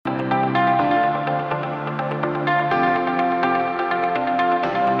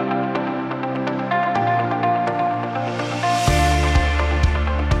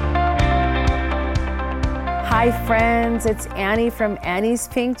Hi friends, it's Annie from Annie's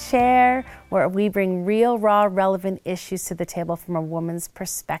Pink Chair, where we bring real, raw, relevant issues to the table from a woman's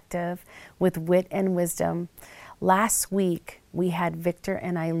perspective with wit and wisdom. Last week, we had Victor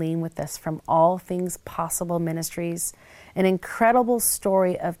and Eileen with us from All Things Possible Ministries, an incredible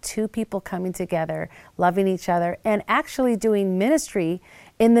story of two people coming together, loving each other, and actually doing ministry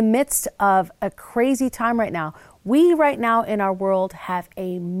in the midst of a crazy time right now. We right now in our world have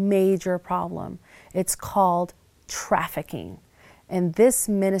a major problem. It's called trafficking. And this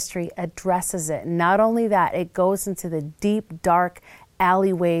ministry addresses it. Not only that, it goes into the deep, dark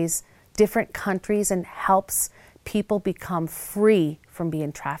alleyways, different countries, and helps people become free from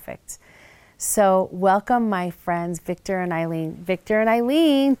being trafficked. So welcome, my friends, Victor and Eileen. Victor and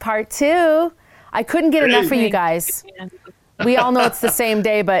Eileen, part 2. I couldn't get enough for you guys. We all know it's the same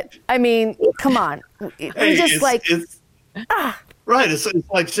day, but I mean, come on. Right. It's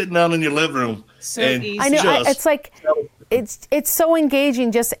like sitting down in your living room. So easy. I know. It's like it's so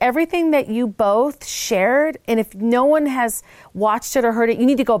engaging. Just everything that you both shared, and if no one has watched it or heard it, you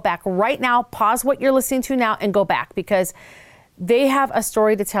need to go back right now. Pause what you're listening to now and go back, because they have a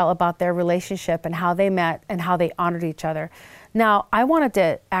story to tell about their relationship and how they met and how they honored each other. Now, I wanted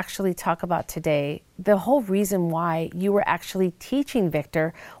to actually talk about today the whole reason why you were actually teaching,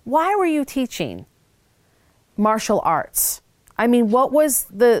 Victor. Why were you teaching martial arts? I mean, what's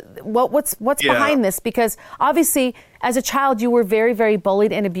behind this? Because obviously, as a child, you were very, very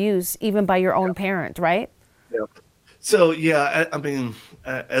bullied and abused, even by your own parent, right? Yeah. So, I mean,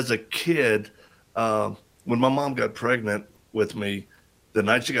 as a kid, when my mom got pregnant with me, the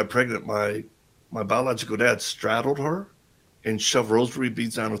night she got pregnant, my biological dad straddled her and shoved rosary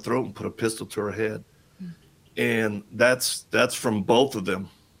beads down her throat and put a pistol to her head. And that's from both of them,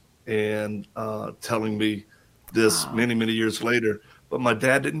 and telling me this many, many years later. But my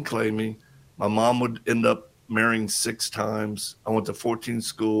dad didn't claim me. My mom would end up marrying 6 times. I went to 14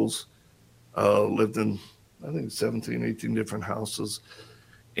 schools, lived in, I think, 17, 18 different houses.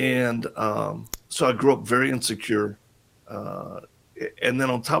 And so I grew up very insecure. And then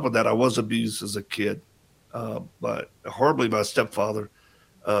on top of that, I was abused as a kid, but horribly by a stepfather,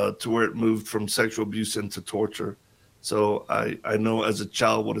 to where it moved from sexual abuse into torture. So I know as a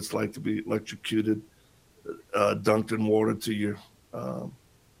child what it's like to be electrocuted, dunked in water to your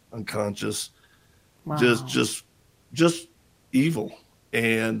unconscious. Wow. Just evil.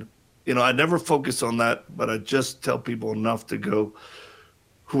 And I never focus on that, but I just tell people enough to go,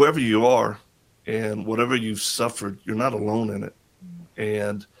 whoever you are and whatever you've suffered, you're not alone in it.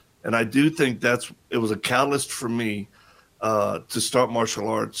 And I do think it was a catalyst for me to start martial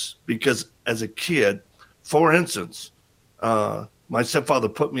arts, because as a kid, for instance, my stepfather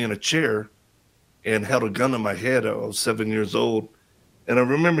put me in a chair and held a gun to my head. I was 7 years old. And I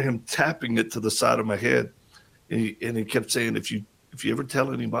remember him tapping it to the side of my head. And he kept saying, if you ever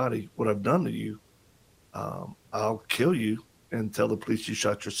tell anybody what I've done to you, I'll kill you and tell the police you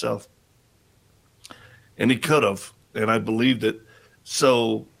shot yourself. And he could have, and I believed it.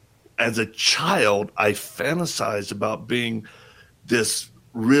 So as a child, I fantasized about being this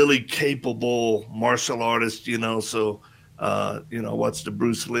really capable martial artist, so what's the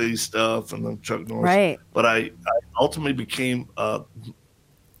Bruce Lee stuff and the Chuck Norris. Right. But I ultimately became,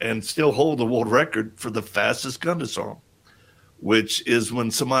 and still hold the world record for the fastest gun disarm, which is when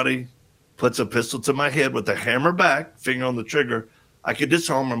somebody puts a pistol to my head with a hammer back, finger on the trigger, I could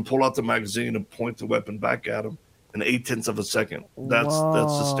disarm them, pull out the magazine, and point the weapon back at them in 0.8 of a second. That's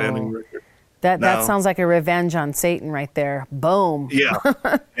the standing record. That sounds like a revenge on Satan right there. Boom.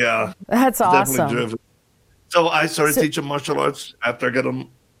 Yeah. That's awesome. Definitely driven. So I started teaching martial arts after I got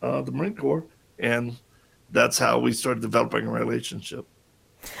the Marine Corps, and that's how we started developing a relationship.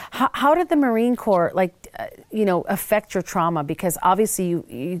 How did the Marine Corps, affect your trauma? Because obviously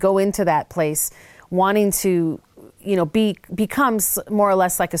you go into that place wanting to, becomes more or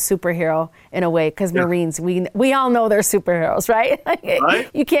less like a superhero in a way, because Marines, we all know they're superheroes, right? Right?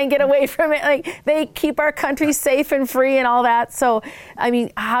 You can't get away from it. Like, they keep our country safe and free and all that. So, I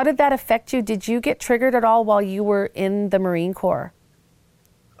mean, how did that affect you? Did you get triggered at all while you were in the Marine Corps?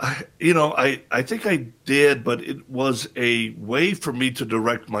 I think I did, but it was a way for me to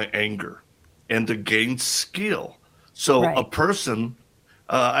direct my anger and to gain skill. So a person,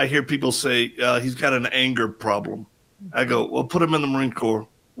 I hear people say, he's got an anger problem. I go, well, put him in the Marine Corps.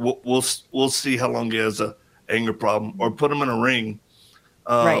 We'll see how long he has a anger problem, or put him in a ring.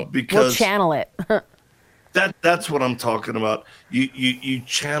 Because we'll channel it. that's what I'm talking about. You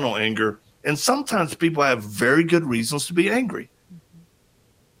channel anger, and sometimes people have very good reasons to be angry.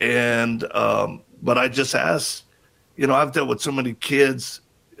 And but I just ask, I've dealt with so many kids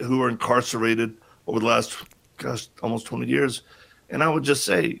who are incarcerated over the last gosh, almost 20 years. And I would just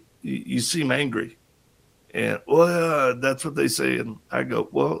say, you seem angry. And, well, that's what they say. And I go,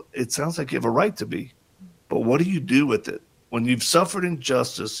 well, it sounds like you have a right to be. But what do you do with it? When you've suffered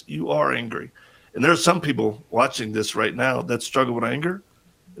injustice, you are angry. And there are some people watching this right now that struggle with anger.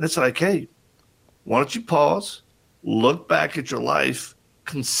 And it's like, hey, why don't you pause, look back at your life,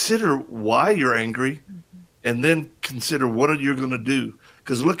 consider why you're angry, and then consider what are you going to do.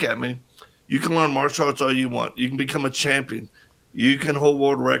 Because look at me. You can learn martial arts all you want. You can become a champion. You can hold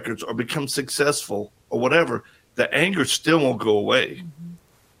world records or become successful or whatever. The anger still won't go away.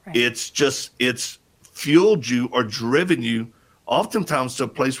 Right. It's fueled you or driven you oftentimes to a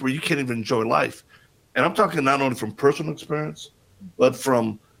place where you can't even enjoy life. And I'm talking not only from personal experience, but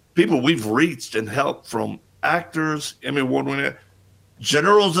from people we've reached and helped, from actors, Emmy Award winner,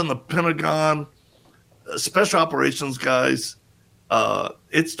 generals in the Pentagon, special operations guys.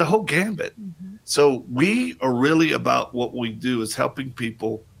 It's the whole gambit. So we are really about what we do is helping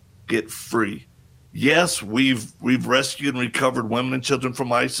people get free. Yes, we've rescued and recovered women and children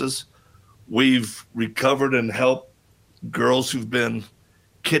from ISIS. We've recovered and helped girls who've been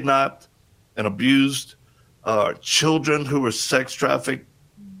kidnapped and abused, children who were sex trafficked.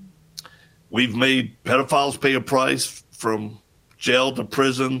 We've made pedophiles pay a price, from jail to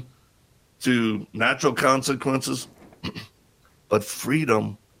prison to natural consequences. But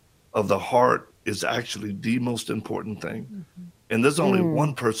freedom of the heart is actually the most important thing. And there's only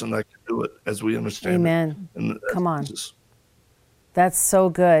one person that can do it, as we understand Amen. it. Amen. Come on. That's so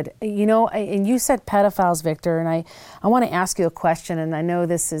good. You know, and you said pedophiles, Victor, and I want to ask you a question, and I know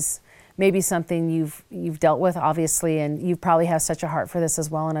this is maybe something you've dealt with, obviously, and you probably have such a heart for this as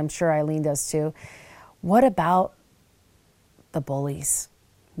well, and I'm sure Eileen does too. What about the bullies?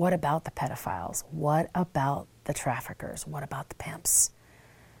 What about the pedophiles? What about the traffickers? What about the pimps,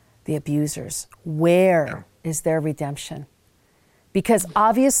 the abusers? Where is their redemption? Because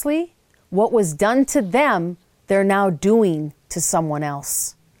obviously what was done to them, they're now doing to someone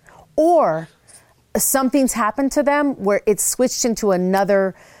else. Or something's happened to them where it's switched into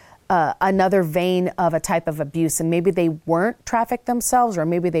another vein of a type of abuse. And maybe they weren't trafficked themselves, or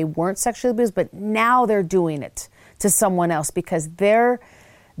maybe they weren't sexually abused, but now they're doing it to someone else because their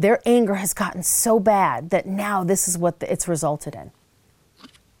anger has gotten so bad that now this is what it's resulted in.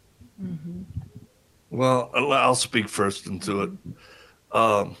 Well, I'll speak first into it.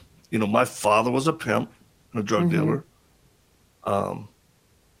 You know, my father was a pimp and a drug dealer.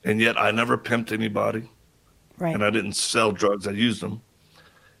 And yet I never pimped anybody. Right. And I didn't sell drugs. I used them.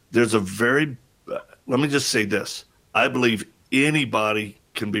 There's let me just say this. I believe anybody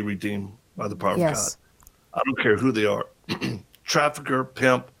can be redeemed by the power of God. I don't care who they are. Trafficker,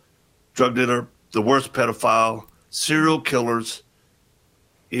 pimp, drug dealer, the worst pedophile, serial killers.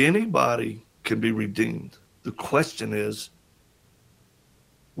 Anybody can be redeemed. The question is,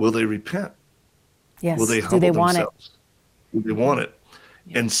 will they repent? Yes. Will they humble themselves? Do they want it?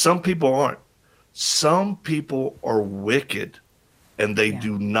 And some people aren't. Some people are wicked, and they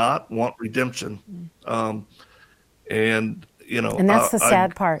do not want redemption. And you know, and that's the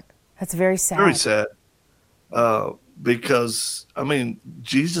sad part. That's very sad. Very sad. Because I mean,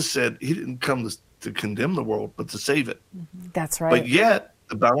 Jesus said he didn't come to condemn the world, but to save it. That's right. But yet,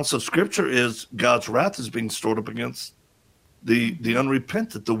 the balance of Scripture is God's wrath is being stored up against the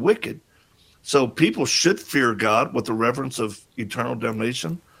unrepentant, the wicked. So people should fear God with the reverence of eternal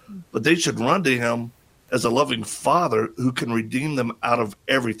damnation, but they should run to him as a loving father who can redeem them out of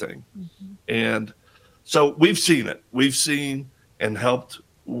everything. And so we've seen it. We've seen and helped.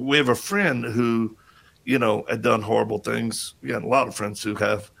 We have a friend who, you know, had done horrible things. We got a lot of friends who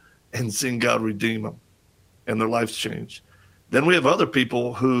have, and seen God redeem them and their lives change. Then we have other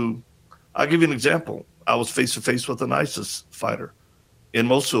people who, I'll give you an example. I was face to face with an ISIS fighter in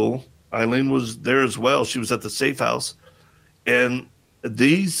Mosul. Eileen was there as well. She was at the safe house. And I've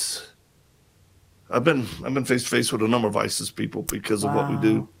been face to face with a number of ISIS people because of what we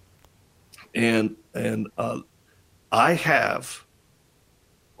do. And I have,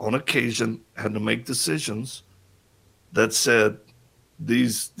 on occasion, had to make decisions that said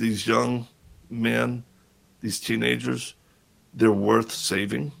these young men, these teenagers, they're worth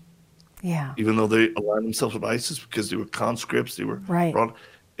saving. Yeah. Even though they aligned themselves with ISIS because they were conscripts, they were brought.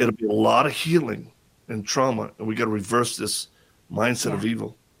 It'll be a lot of healing and trauma, and we got to reverse this mindset of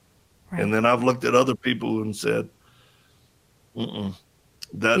evil. Right. And then I've looked at other people and said,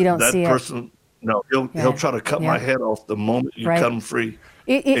 that person, no, he'll try to cut my head off the moment you cut him free.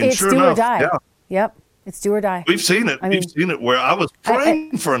 It's sure do enough, or die. Yep. It's do or die. We've seen it. I We've mean, seen it where I was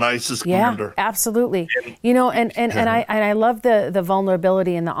praying for an ISIS yeah, commander. absolutely. And I love the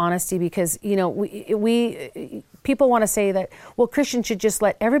vulnerability and the honesty, because we people want to say that, well, Christians should just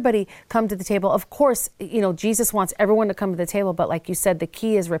let everybody come to the table. Of course, Jesus wants everyone to come to the table, but like you said, the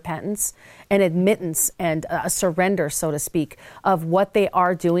key is repentance and admittance and a surrender, so to speak, of what they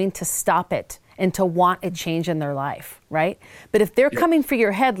are doing to stop it and to want a change in their life, right? But if they're coming for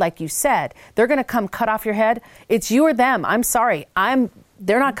your head, like you said, they're going to come cut off your head. It's you or them. I'm sorry.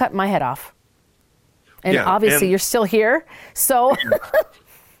 They're not cutting my head off. And obviously you're still here. So,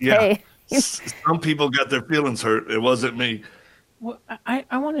 hey. Some people got their feelings hurt. It wasn't me. Well,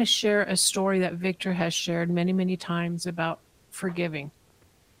 I want to share a story that Victor has shared many, many times about forgiving.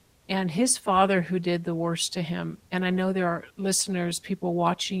 And his father, who did the worst to him, and I know there are listeners, people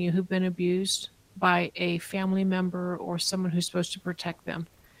watching you who've been abused by a family member or someone who's supposed to protect them.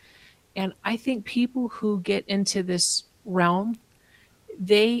 And I think people who get into this realm,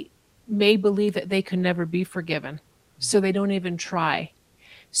 they may believe that they can never be forgiven, so they don't even try.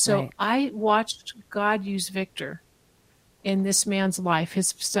 So Right. I watched God use Victor in this man's life,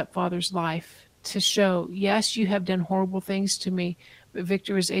 his stepfather's life, to show, yes, you have done horrible things to me, but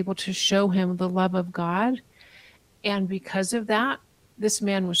Victor was able to show him the love of God. And because of that, this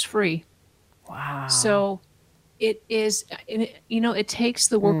man was free. Wow. So it is, it takes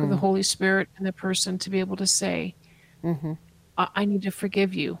the work of the Holy Spirit in the person to be able to say, I need to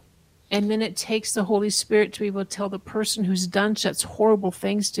forgive you. And then it takes the Holy Spirit to be able to tell the person who's done such horrible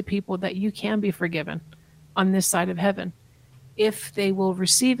things to people that you can be forgiven on this side of heaven, if they will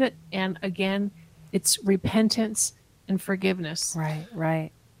receive it. And again, it's repentance and forgiveness.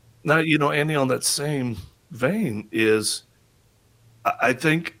 Right. Now, Annie, on that same vein is, I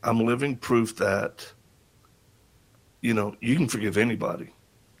think I'm living proof that, you can forgive anybody.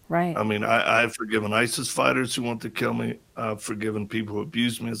 Right. I mean, I've forgiven ISIS fighters who want to kill me. I've forgiven people who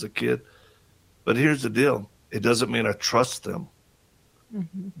abused me as a kid. But here's the deal. It doesn't mean I trust them.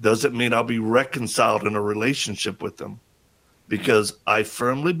 Doesn't mean I'll be reconciled in a relationship with them, because I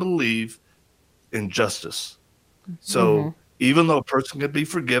firmly believe in justice. So even though a person can be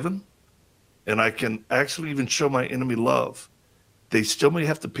forgiven and I can actually even show my enemy love, they still may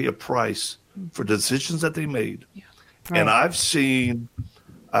have to pay a price for decisions that they made. Yeah. Right. And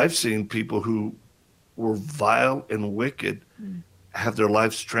I've seen people who were vile and wicked have their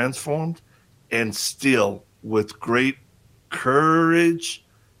lives transformed, and still with great courage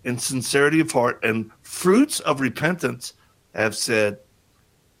and sincerity of heart and fruits of repentance have said,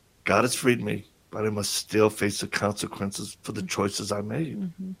 God has freed me, but I must still face the consequences for the choices I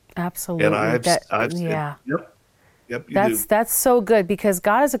made. Absolutely. And I've said, yeah. Yep, you do. That's so good, because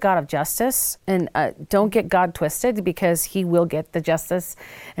God is a God of justice, and don't get God twisted, because he will get the justice.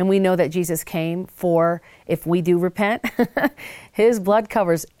 And we know that Jesus came for, if we do repent, his blood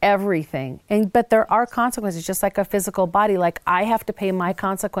covers everything. But there are consequences, just like a physical body. Like I have to pay my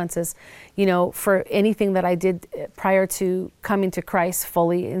consequences, for anything that I did prior to coming to Christ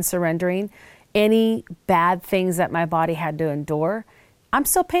fully and surrendering. Any bad things that my body had to endure, I'm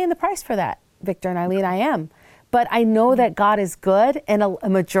still paying the price for that, Victor and Eileen, I am. But I know that God is good, and a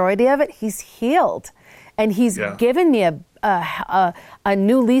majority of it, he's healed. And he's given me a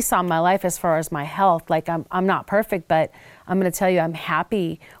new lease on my life as far as my health. Like I'm not perfect, but I'm going to tell you, I'm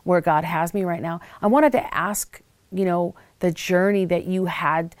happy where God has me right now. I wanted to ask, the journey that you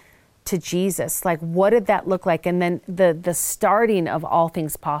had to Jesus. Like, what did that look like? And then the starting of All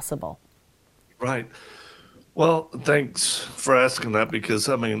Things Possible. Right. Well, thanks for asking that, because,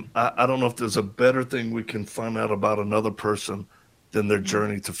 I don't know if there's a better thing we can find out about another person than their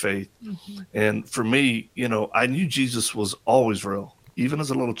journey to faith. And for me, I knew Jesus was always real. Even as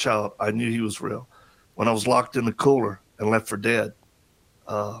a little child, I knew he was real. When I was locked in the cooler and left for dead,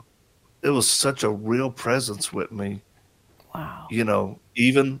 it was such a real presence with me. Wow.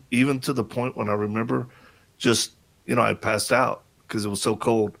 Even to the point when I remember just, I passed out because it was so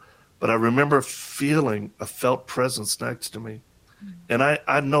cold. But I remember feeling a felt presence next to me. And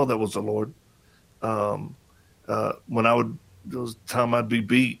I know that was the Lord. When there was time I'd be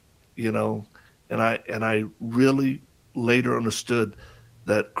beat, and I really later understood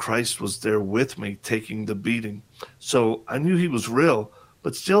that Christ was there with me, taking the beating. So I knew he was real,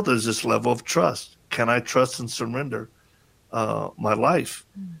 but still there's this level of trust. Can I trust and surrender my life?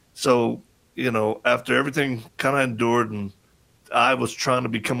 So, after everything kind of endured, and I was trying to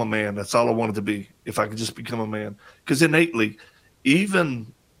become a man. That's all I wanted to be, if I could just become a man. Because innately,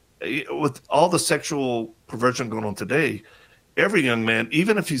 even with all the sexual perversion going on today, every young man,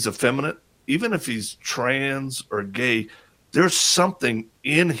 even if he's effeminate, even if he's trans or gay, there's something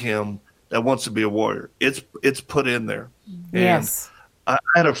in him that wants to be a warrior. It's put in there. Yes. And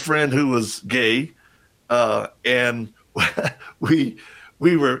I had a friend who was gay, and we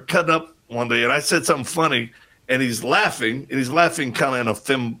were cutting up one day, and I said something funny, and he's laughing kind of in a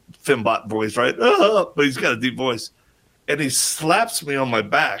fembot voice, right? But he's got a deep voice, and he slaps me on my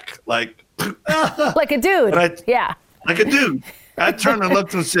back like like a dude. Yeah. Like a dude. I turned and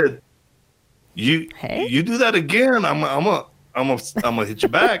looked and said, "You do that again, I'm gonna hit you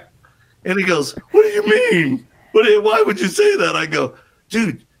back." And he goes, "What do you mean? Why would you say that?" I go,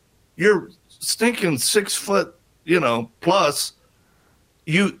 "Dude, you're stinking 6 foot, plus.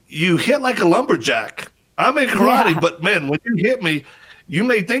 You hit like a lumberjack. I'm in karate, but man, when you hit me, you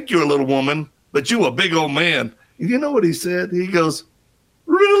may think you're a little woman, but you a big old man." You know what he said? He goes,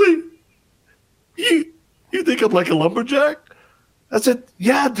 "Really? You think I'm like a lumberjack?" I said,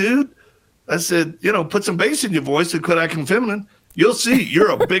 "Yeah, dude." I said, "Put some bass in your voice and quit acting feminine. You'll see, you're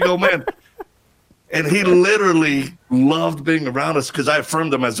a big old man." And he literally loved being around us because I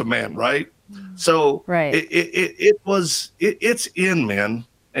affirmed him as a man, right? So right. It's in, man.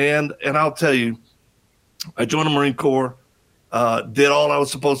 And I'll tell you, I joined the Marine Corps, did all I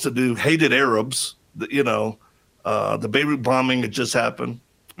was supposed to do, hated Arabs, the Beirut bombing had just happened.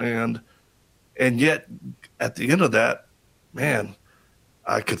 And yet at the end of that, man,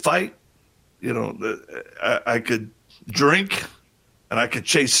 I could fight, I could drink, and I could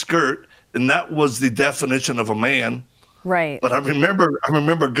chase skirt, and that was the definition of a man. Right. But I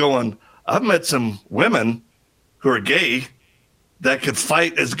remember going, I've met some women who are gay that could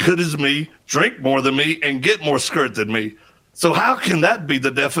fight as good as me, drink more than me, and get more skirt than me. So how can that be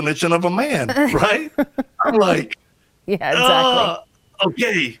the definition of a man, right? I'm like, yeah, exactly.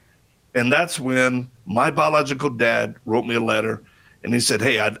 Okay. And that's when my biological dad wrote me a letter, and he said,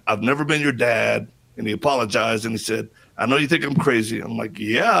 "Hey, I've never been your dad." And he apologized, and he said, "I know you think I'm crazy." I'm like,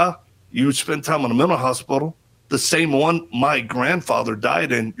 "Yeah, you spent time in a mental hospital, the same one my grandfather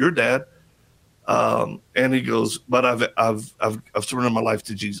died in, your dad." And he goes, "But I've surrendered my life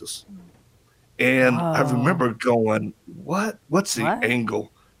to Jesus." And I remember going, what's the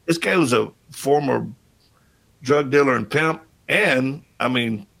angle? This guy was a former drug dealer and pimp. And I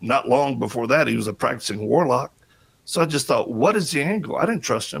mean, not long before that, he was a practicing warlock. So I just thought, what is the angle? I didn't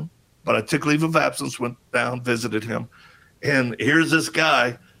trust him, but I took leave of absence, went down, visited him. And here's this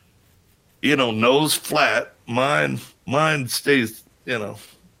guy, nose flat. Mine stays,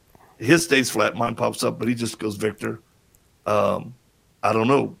 his stays flat, mine pops up, but he just goes, "Victor, I don't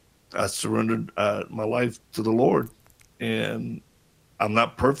know. I surrendered my life to the Lord, and I'm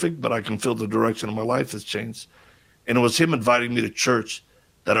not perfect, but I can feel the direction of my life has changed." And it was him inviting me to church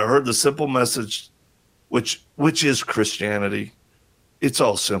that I heard the simple message, which is Christianity. It's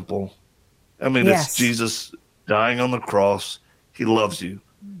all simple. I mean, It's Jesus dying on the cross. He loves you.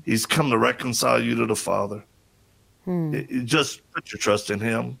 He's come to reconcile you to the Father. Just put your trust in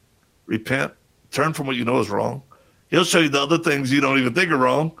him. Repent. Turn from what you know is wrong. He'll show you the other things you don't even think are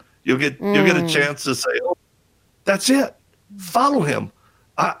wrong. You'll get a chance to say, "Oh, that's it." Follow him.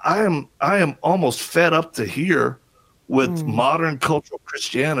 I am almost fed up to hear with modern cultural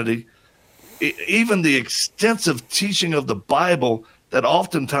Christianity, even the extensive teaching of the Bible that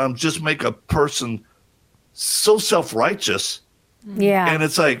oftentimes just make a person so self-righteous. Yeah. And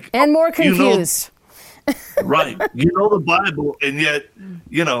it's like, and more confused. Right. The Bible, and yet,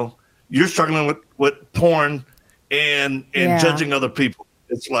 you're struggling with porn and judging other people.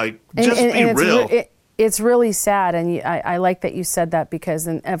 It's like, just be real. It's really sad, and I like that you said that because,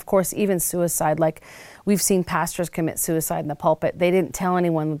 and of course, even suicide. Like, we've seen pastors commit suicide in the pulpit. They didn't tell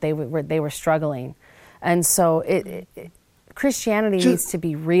anyone that they were struggling, and so Christianity needs to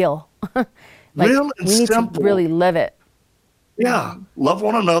be real. Real and we need simple. to really live it. Yeah, love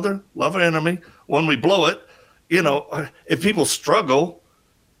one another, love our enemy. When we blow it, if people struggle,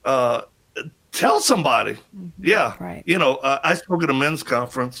 tell somebody. Yeah, right. I spoke at a men's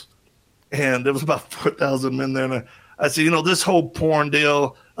conference, and there was about 4,000 men there. And I said, this whole porn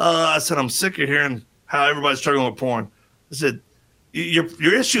deal, I said, I'm sick of hearing how everybody's struggling with porn. I said,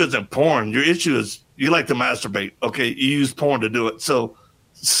 your issue isn't porn. Your issue is you like to masturbate. Okay, you use porn to do it. So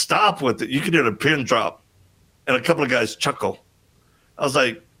stop with it. You can hear the pin drop, and a couple of guys chuckle. I was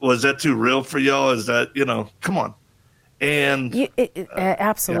like, was that too real for y'all? Is that, come on. And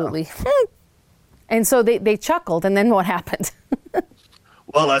absolutely. Yeah. And so they chuckled, and then what happened?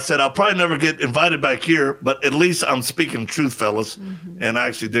 Well, I said, I'll probably never get invited back here, but at least I'm speaking truth, fellas. And I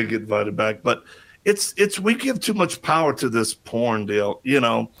actually did get invited back. But it's we give too much power to this porn deal,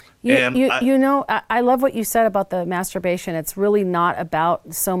 I love what you said about the masturbation. It's really not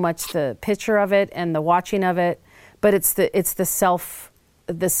about so much the picture of it and the watching of it, but it's the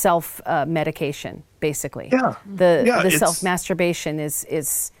the self medication, basically. Yeah. The self masturbation is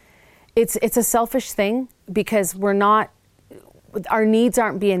it's a selfish thing because our needs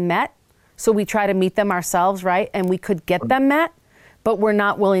aren't being met, so we try to meet them ourselves, right? And we could get them met, but we're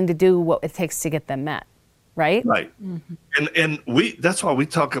not willing to do what it takes to get them met, right? Right. Mm-hmm. And that's why we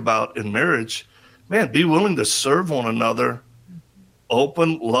talk about in marriage, man, be willing to serve one another,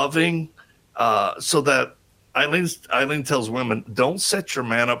 open, loving, so that Eileen tells women, don't set your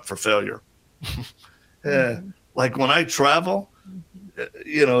man up for failure. Like when I travel,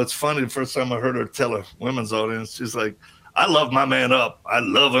 it's funny. The first time I heard her tell a women's audience, she's like, I love my man up. I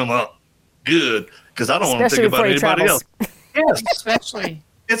love him up good because I don't want to think about anybody else. Yes, especially.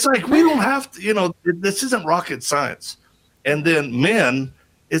 It's like we don't have to, this isn't rocket science. And then men,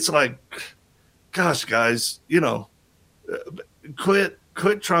 it's like, gosh, guys, quit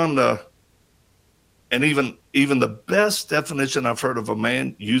trying to. And even the best definition I've heard of a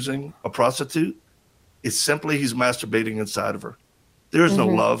man using a prostitute is simply he's masturbating inside of her. There is no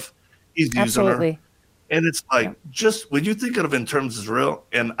love. He's using her. And it's like, just when you think of it in terms of real,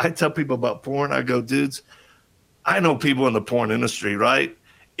 and I tell people about porn, I go, dudes, I know people in the porn industry, right?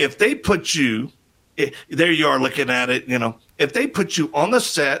 If they put you, there you are looking at it, if they put you on the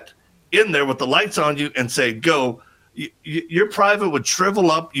set in there with the lights on you and say, go, your private would shrivel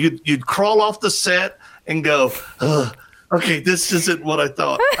up. You'd crawl off the set and go, okay, this isn't what I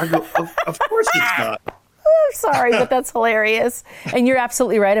thought. I go, of course it's not. I'm sorry, but that's hilarious. And you're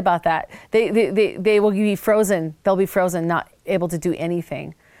absolutely right about that. They will be frozen. They'll be frozen, not able to do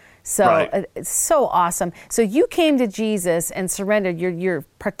anything. So It's so awesome. So you came to Jesus and surrendered. Your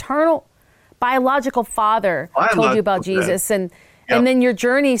paternal, biological father told you about Jesus. And then your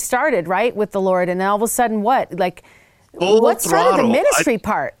journey started, right, with the Lord. And then all of a sudden, what? Like, what started the ministry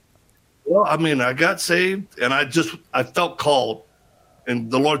part? Well, I got saved and I felt called.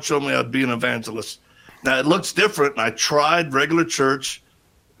 And the Lord showed me I'd be an evangelist. Now, it looks different. I tried regular church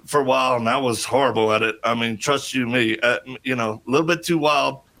for a while, and I was horrible at it. Trust you me, a little bit too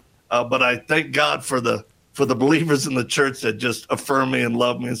wild. But I thank God for the believers in the church that just affirmed me and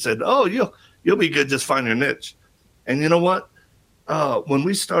loved me and said, oh, you'll be good. Just find your niche. And you know what? When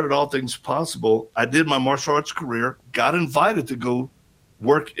we started All Things Possible, I did my martial arts career, got invited to go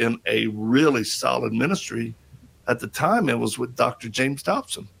work in a really solid ministry. At the time, it was with Dr. James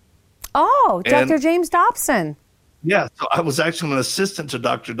Dobson. Oh, Dr. James Dobson. Yeah, so I was actually an assistant to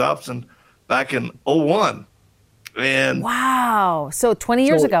Dr. Dobson back in 2001. And wow, so 20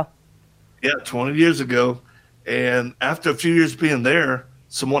 years ago. Yeah, 20 years ago. And after a few years being there,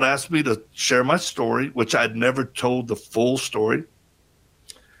 someone asked me to share my story, which I'd never told the full story.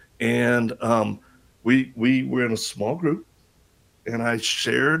 And we were in a small group, and I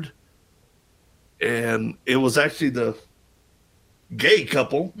shared, and it was actually the gay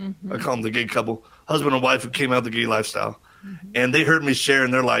couple, I call them the gay couple, husband and wife who came out of the gay lifestyle. And they heard me share,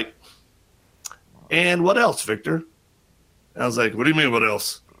 and they're like, and what else, Victor? And I was like, what do you mean, what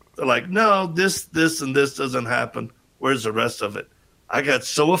else? They're like, no, this, and this doesn't happen. Where's the rest of it? I got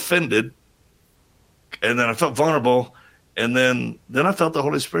so offended, and then I felt vulnerable, and then I felt the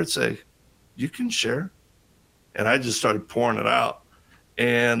Holy Spirit say, you can share. And I just started pouring it out.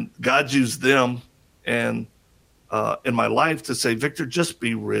 And God used them and in my life to say, Victor, just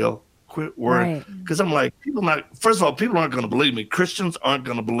be real. Quit worrying. Because I'm like, first of all, people aren't going to believe me. Christians aren't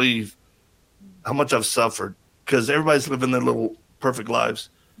going to believe how much I've suffered because everybody's living their little perfect lives,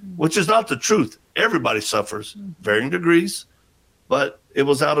 which is not the truth. Everybody suffers, varying degrees. But it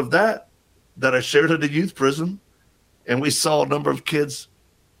was out of that I shared at a youth prison, and we saw a number of kids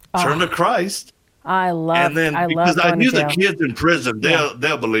turn to Christ. I love because I knew the kids in prison,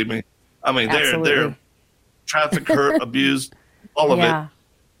 they'll believe me. They're trafficked, hurt, abused, all of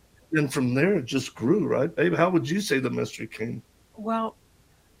it. And from there, it just grew, right, babe? How would you say the ministry came? Well,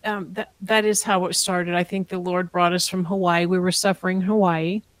 that is how it started. I think the Lord brought us from Hawaii. We were suffering in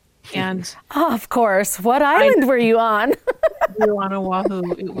Hawaii. And of course. What island were you on? We were on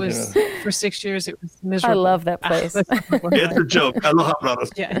Oahu. It was for 6 years. It was miserable. I love that place. It's a joke. I love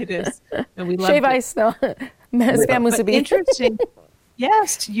brothers. Yeah, it is. And we love Shave ice, no. Spam musubi. Interesting.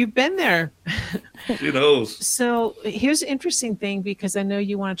 Yes, you've been there. She knows. So here's an interesting thing, because I know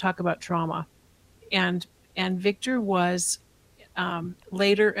you want to talk about trauma, and Victor was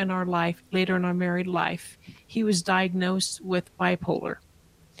later in our married life, he was diagnosed with bipolar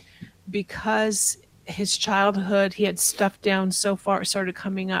because his childhood, he had stuffed down so far, it started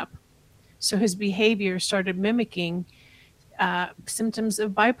coming up. So his behavior started mimicking symptoms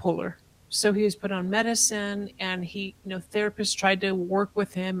of bipolar. So he was put on medicine, and therapists tried to work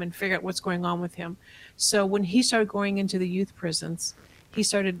with him and figure out what's going on with him. So when he started going into the youth prisons, he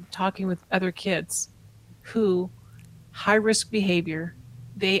started talking with other kids who high risk behavior.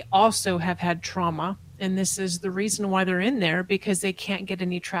 They also have had trauma. And this is the reason why they're in there, because they can't get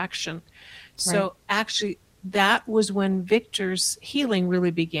any traction. So actually, that was when Victor's healing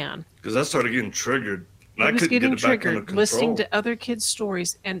really began. Because I started getting triggered. I was getting triggered, listening to other kids'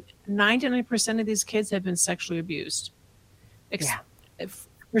 stories. And 99% of these kids have been sexually abused.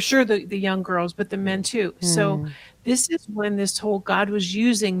 For sure, the young girls, but the men too. So this is when this whole, God was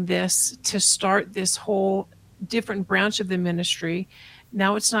using this to start this whole different branch of the ministry.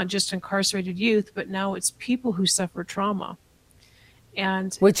 Now it's not just incarcerated youth, but now it's people who suffer trauma.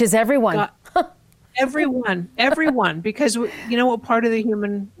 And which is everyone. Everyone, because we're part of the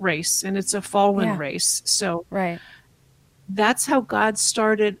human race, and it's a fallen race. So that's how God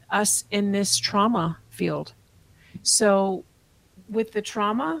started us in this trauma field. So with the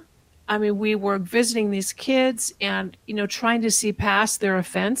trauma, I mean, we were visiting these kids and, trying to see past their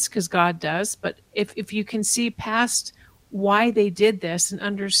offense, because God does. But if you can see past why they did this and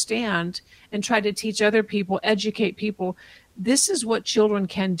understand and try to teach other people, educate people, this is what children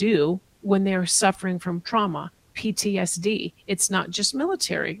can do when they're suffering from trauma, PTSD. It's not just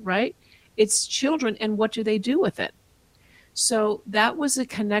military, right? It's children, and what do they do with it? So that was a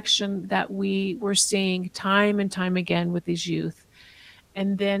connection that we were seeing time and time again with these youth.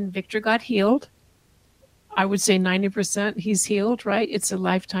 And then Victor got healed. I would say 90% he's healed, right? It's a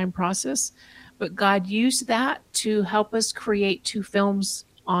lifetime process. But God used that to help us create 2 films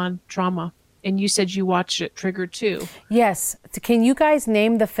on trauma. And you said you watched it, Triggered 2. Yes. Can you guys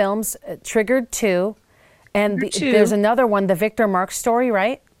name the films? Triggered 2. And there's another one, the Victor Mark story,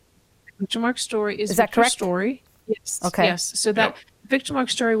 right? Victor Mark story is that Victor's correct? Story. Yes. Okay. Yes. So that Victor Mark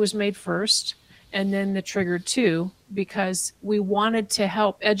story was made first, and then the Triggered 2, because we wanted to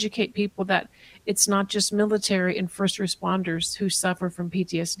help educate people that it's not just military and first responders who suffer from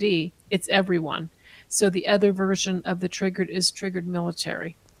PTSD. It's everyone. So the other version of the Triggered is Triggered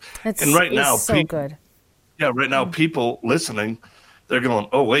Military. And right now, so good. Yeah, right now, people listening, they're going,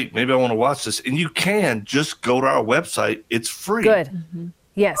 oh, wait, maybe I want to watch this. And you can just go to our website. It's free. Good. Mm-hmm.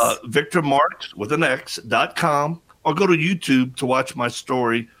 Yes. VictorMarks.com, or go to YouTube to watch my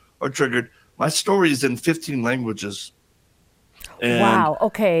story or Triggered. My story is in 15 languages. And wow.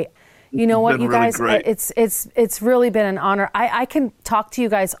 Okay. You know what, you guys, really it's really been an honor. I can talk to you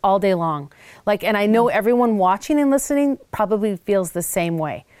guys all day long. And I know everyone watching and listening probably feels the same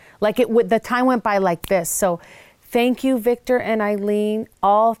way. The time went by like this. So thank you, Victor and Eileen.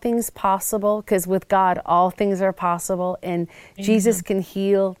 All things possible, because with God, all things are possible. And Jesus can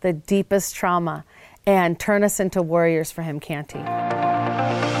heal the deepest trauma and turn us into warriors for him, can't he?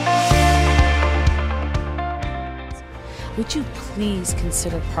 Would you please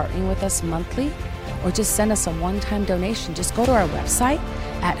consider partnering with us monthly, or just send us a one-time donation? Just go to our website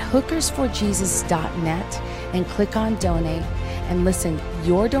at hookersforjesus.net and click on donate. And listen,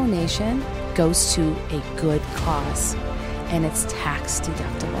 your donation goes to a good cause, and it's tax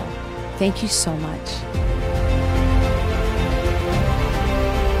deductible. Thank you so much.